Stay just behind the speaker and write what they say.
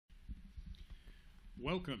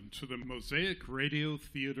Welcome to the Mosaic Radio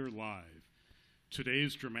Theater Live.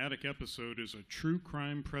 Today's dramatic episode is a true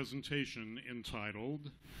crime presentation entitled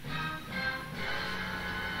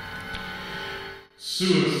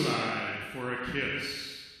Suicide for a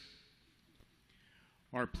Kiss.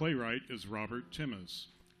 Our playwright is Robert Thimmes.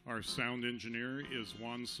 Our sound engineer is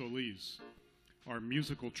Juan Salis. Our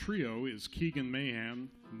musical trio is Keagan Mahan,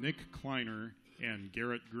 Nick Kleiner, and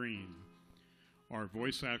Garrett Green. Our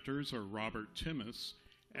voice actors are Robert Thimmes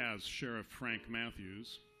as Sheriff Frank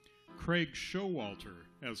Matthews, Craig Showalter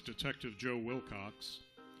as Detective Joe Wilcox,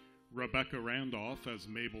 Rebecca Randolph as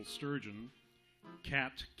Mabel Sturgeon,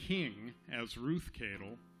 Kat King as Ruth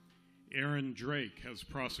Cadle, Aaron Drake as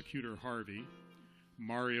Prosecutor Harvey,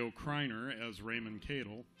 Mario Criner as Raymond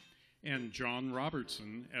Cadle, and John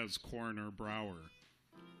Robertson as Coroner Brower.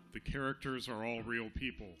 The characters are all real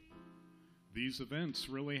people. These events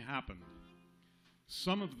really happened.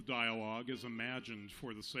 Some of the dialogue is imagined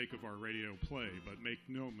for the sake of our radio play, but make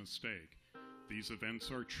no mistake, these events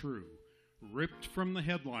are true, ripped from the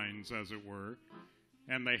headlines, as it were,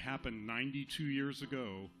 and they happened 92 years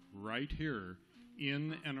ago, right here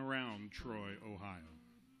in and around Troy, Ohio.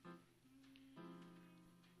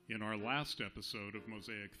 In our last episode of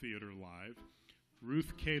Mosaic Theater Live,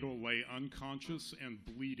 Ruth Cadle lay unconscious and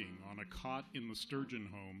bleeding on a cot in the Sturgeon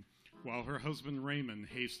home while her husband Raymond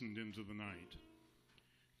hastened into the night.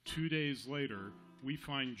 2 days later, we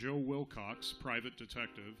find Joe Wilcox, private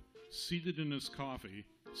detective, seated in his coffee,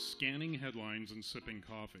 scanning headlines and sipping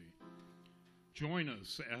coffee. Join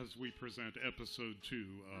us as we present episode 2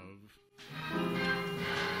 of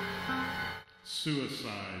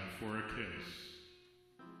Suicide for a Kiss.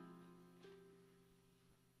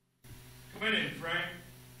 Come in, Frank.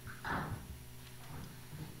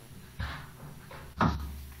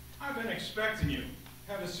 I've been expecting you.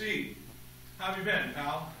 Have a seat. How have you been,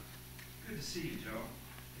 pal? Good to see you, Joe.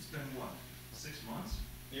 It's been, what, 6 months?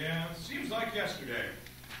 Yeah, it seems like yesterday.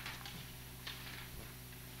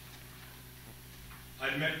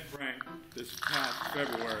 I met Frank this past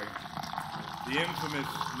February. The infamous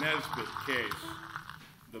Nesbitt case.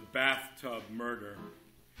 The bathtub murder.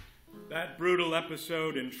 That brutal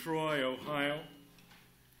episode in Troy, Ohio.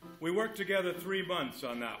 We worked together 3 months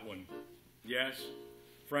on that one. Yes,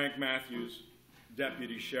 Frank Matthews,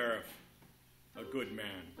 deputy sheriff. A good man.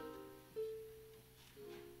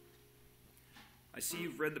 I see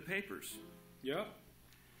you've read the papers. Yep.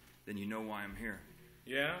 Then you know why I'm here.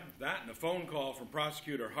 Yeah, that and a phone call from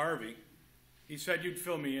Prosecutor Harvey. He said you'd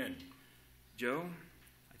fill me in. Joe,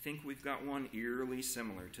 I think we've got one eerily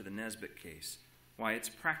similar to the Nesbitt case. Why, it's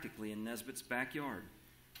practically in Nesbitt's backyard.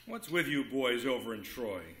 What's with you boys over in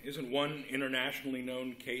Troy? Isn't one internationally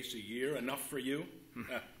known case a year enough for you?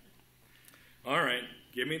 All right,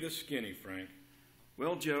 give me the skinny, Frank.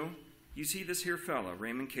 Well, Joe, you see this here fella,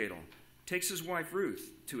 Raymond Cadle, takes his wife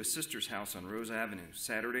Ruth to his sister's house on Rose Avenue,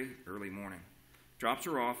 Saturday early morning. Drops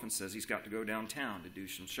her off and says he's got to go downtown to do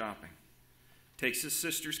some shopping. Takes his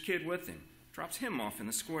sister's kid with him, drops him off in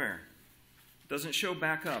the square. Doesn't show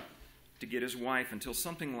back up to get his wife until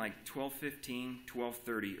something like 12:15,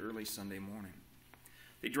 12:30 early Sunday morning.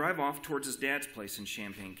 They drive off towards his dad's place in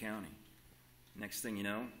Champaign County. Next thing you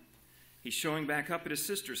know, he's showing back up at his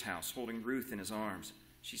sister's house, holding Ruth in his arms.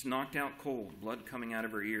 She's knocked out cold, blood coming out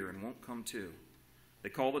of her ear, and won't come to. They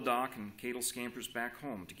call the doc, and Cadle scampers back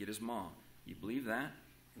home to get his ma. You believe that?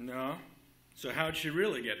 No. So how'd she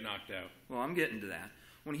really get knocked out? Well, I'm getting to that.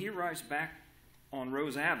 When he arrives back on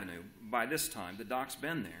Rose Avenue, by this time, the doc's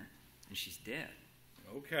been there, and she's dead.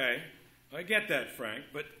 Okay. I get that, Frank,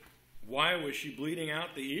 but why was she bleeding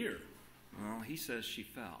out the ear? Well, he says she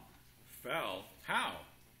fell. Fell? How?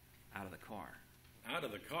 Out of the car. Out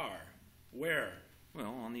of the car? Where?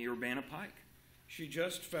 Well, on the Urbana Pike. She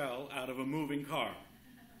just fell out of a moving car.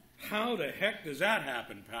 How the heck does that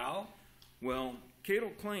happen, pal? Well,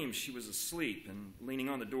 Cadle claims she was asleep and leaning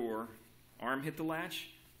on the door. Arm hit the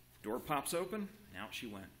latch, door pops open, and out she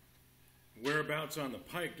went. Whereabouts on the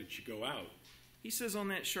pike did she go out? He says on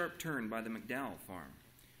that sharp turn by the McDowell farm.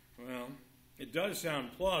 Well, it does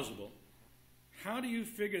sound plausible. How do you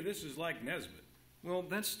figure this is like Nesbitt? Well,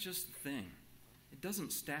 that's just the thing. It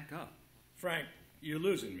doesn't stack up. Frank, you're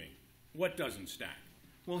losing me. What doesn't stack?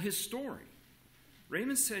 Well, his story.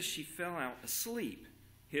 Raymond says she fell out asleep,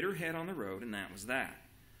 hit her head on the road, and that was that.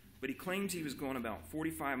 But he claims he was going about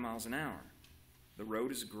 45 miles an hour. The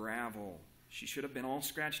road is gravel. She should have been all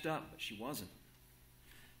scratched up, but she wasn't.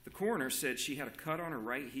 The coroner said she had a cut on her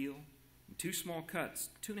right heel and 2 small cuts,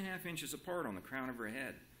 2.5 inches apart on the crown of her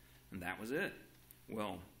head. And that was it.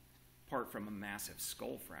 Well, apart from a massive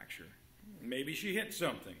skull fracture. Maybe she hit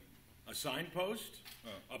something. A signpost?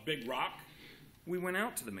 A big rock? We went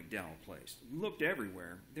out to the McDowell place. We looked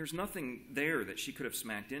everywhere. There's nothing there that she could have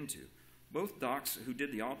smacked into. Both docs who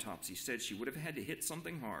did the autopsy said she would have had to hit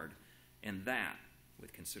something hard, and that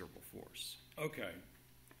with considerable force. Okay.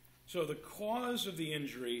 So the cause of the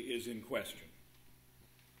injury is in question.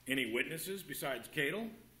 Any witnesses besides Cadle?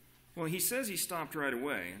 Well, he says he stopped right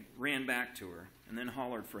away, ran back to her, and then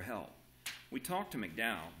hollered for help. We talked to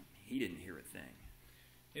McDowell. He didn't hear a thing.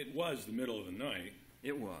 It was the middle of the night.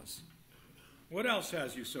 It was. What else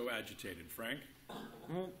has you so agitated, Frank?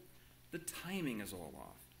 Well, the timing is all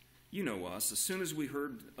off. You know us. As soon as we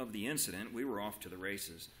heard of the incident, we were off to the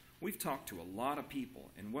races. We've talked to a lot of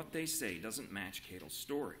people, and what they say doesn't match Cadle's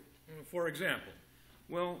story. For example?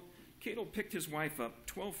 Well, Cadle picked his wife up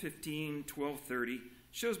 12:15, 12:30,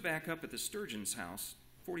 shows back up at the Sturgeon's house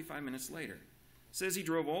 45 minutes later. Says he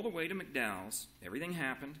drove all the way to McDowell's, everything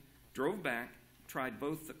happened, drove back, tried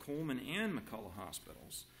both the Coleman and McCullough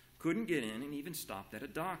hospitals, couldn't get in, and even stopped at a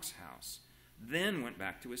doc's house. Then went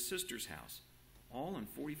back to his sister's house, all in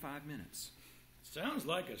 45 minutes. Sounds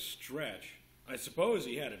like a stretch. I suppose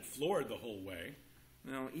he had it floored the whole way.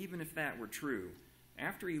 Well, even if that were true,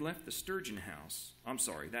 after he left the Sturgeon house, I'm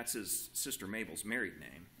sorry, that's his sister Mabel's married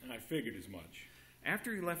name. I figured as much.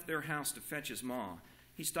 After he left their house to fetch his ma,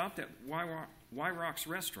 he stopped at Wyrock's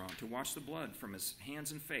restaurant to wash the blood from his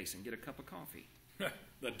hands and face and get a cup of coffee.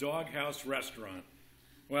 The Doghouse Restaurant.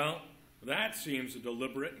 Well, that seems a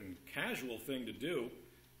deliberate and casual thing to do,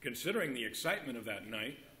 considering the excitement of that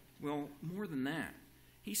night. Well, more than that.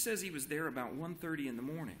 He says he was there about 1:30 in the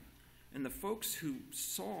morning, and the folks who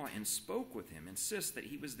saw and spoke with him insist that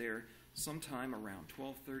he was there sometime around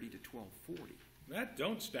 12:30 to 12:40. That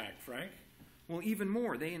don't stack, Frank. Well, even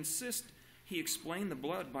more, they insist he explained the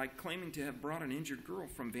blood by claiming to have brought an injured girl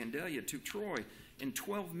from Vandalia to Troy in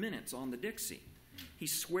 12 minutes on the Dixie. He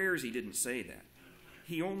swears he didn't say that.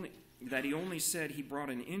 He only said he brought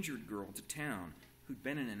an injured girl to town who'd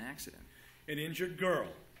been in an accident. An injured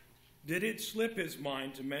girl. Did it slip his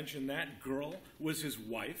mind to mention that girl was his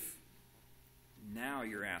wife? Now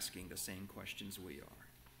you're asking the same questions we are.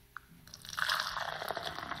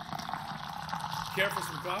 Care for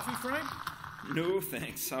some coffee, Frank? No,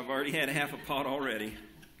 thanks. I've already had half a pot already.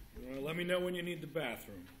 Well, let me know when you need the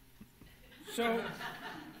bathroom.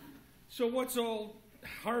 So what's old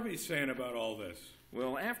Harvey saying about all this?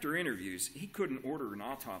 Well, after interviews, he couldn't order an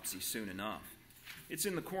autopsy soon enough. It's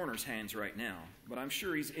in the coroner's hands right now, but I'm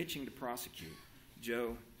sure he's itching to prosecute.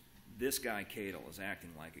 Joe, this guy Cadle is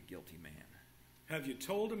acting like a guilty man. Have you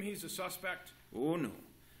told him he's a suspect? Oh, no.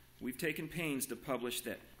 We've taken pains to publish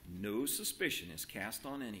that no suspicion is cast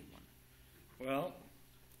on anyone. Well,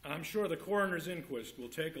 I'm sure the coroner's inquest will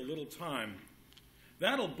take a little time.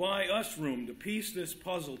 That'll buy us room to piece this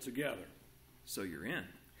puzzle together. So you're in?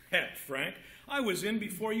 Heck, Frank, I was in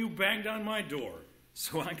before you banged on my door.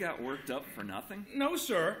 So I got worked up for nothing? No,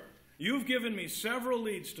 sir. You've given me several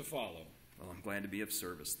leads to follow. Well, I'm glad to be of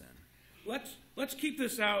service then. Let's keep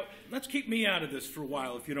this out. Let's keep me out of this for a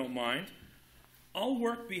while, if you don't mind. I'll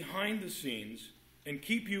work behind the scenes and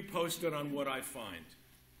keep you posted on what I find.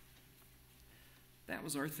 That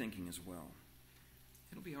was our thinking as well.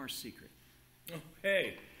 It'll be our secret. Oh,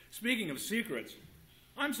 hey, speaking of secrets,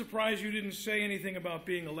 I'm surprised you didn't say anything about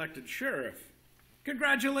being elected sheriff.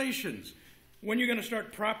 Congratulations. When are you going to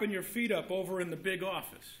start propping your feet up over in the big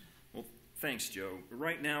office? Well, thanks, Joe.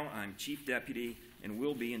 Right now, I'm chief deputy and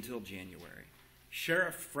will be until January.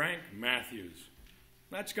 Sheriff Frank Matthews.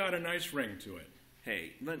 That's got a nice ring to it.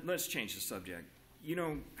 Hey, let's change the subject. You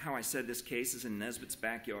know how I said this case is in Nesbitt's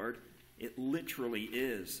backyard? It literally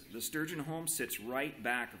is. The Sturgeon home sits right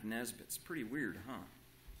back of Nesbitt's. Pretty weird, huh?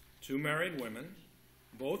 2 married women,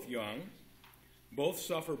 both young, both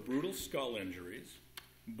suffer brutal skull injuries,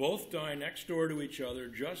 both die next door to each other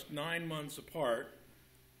just 9 months apart,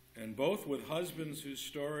 and both with husbands whose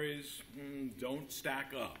stories don't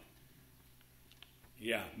stack up.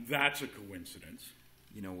 Yeah, that's a coincidence.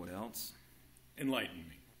 You know what else? Enlighten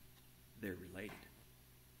me. They're related.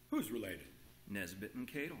 Who's related? Nesbitt and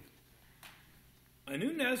Cadle. I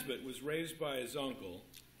knew Nesbitt was raised by his uncle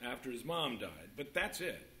after his mom died, but that's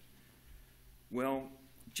it. Well,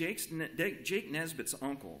 Jake Nesbitt's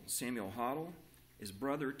uncle, Samuel Hoddle, is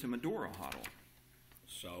brother to Medora Hoddle.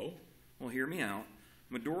 So? Well, hear me out.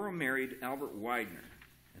 Medora married Albert Widener,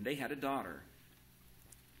 and they had a daughter.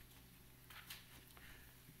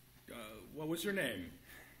 What was her name?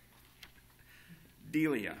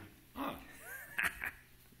 Delia. Ah.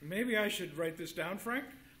 Maybe I should write this down, Frank?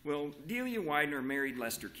 Well, Delia Widener married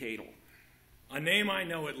Lester Cadle. A name I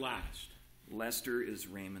know at last. Lester is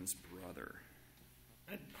Raymond's brother.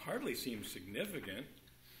 That hardly seems significant.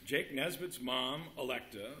 Jake Nesbitt's mom,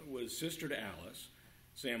 Electa, was sister to Alice,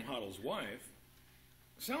 Sam Hoddle's wife,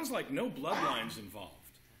 sounds like no bloodlines involved.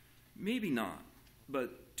 Maybe not,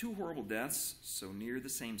 but two horrible deaths so near the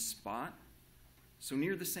same spot, so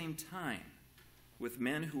near the same time, with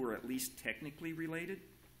men who are at least technically related?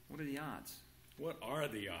 What are the odds? What are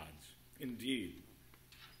the odds? Indeed.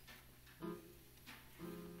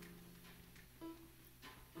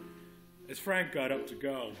 As Frank got up to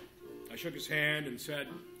go, I shook his hand and said,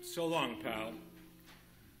 "So long, pal."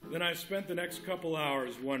 Then I spent the next couple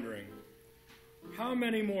hours wondering, how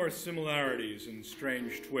many more similarities and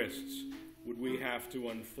strange twists would we have to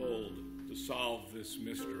unfold to solve this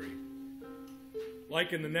mystery?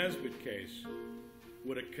 Like in the Nesbitt case,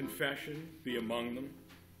 would a confession be among them?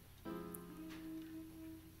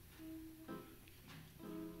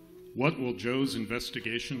 What will Joe's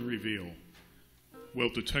investigation reveal? Will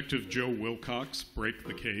Detective Joe Wilcox break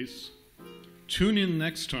the case? Tune in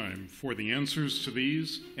next time for the answers to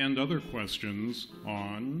these and other questions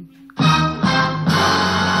on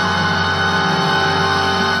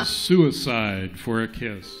Suicide for a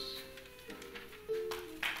Kiss.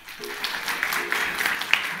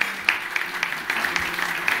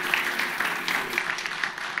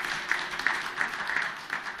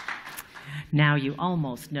 Now you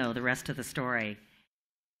almost know the rest of the story.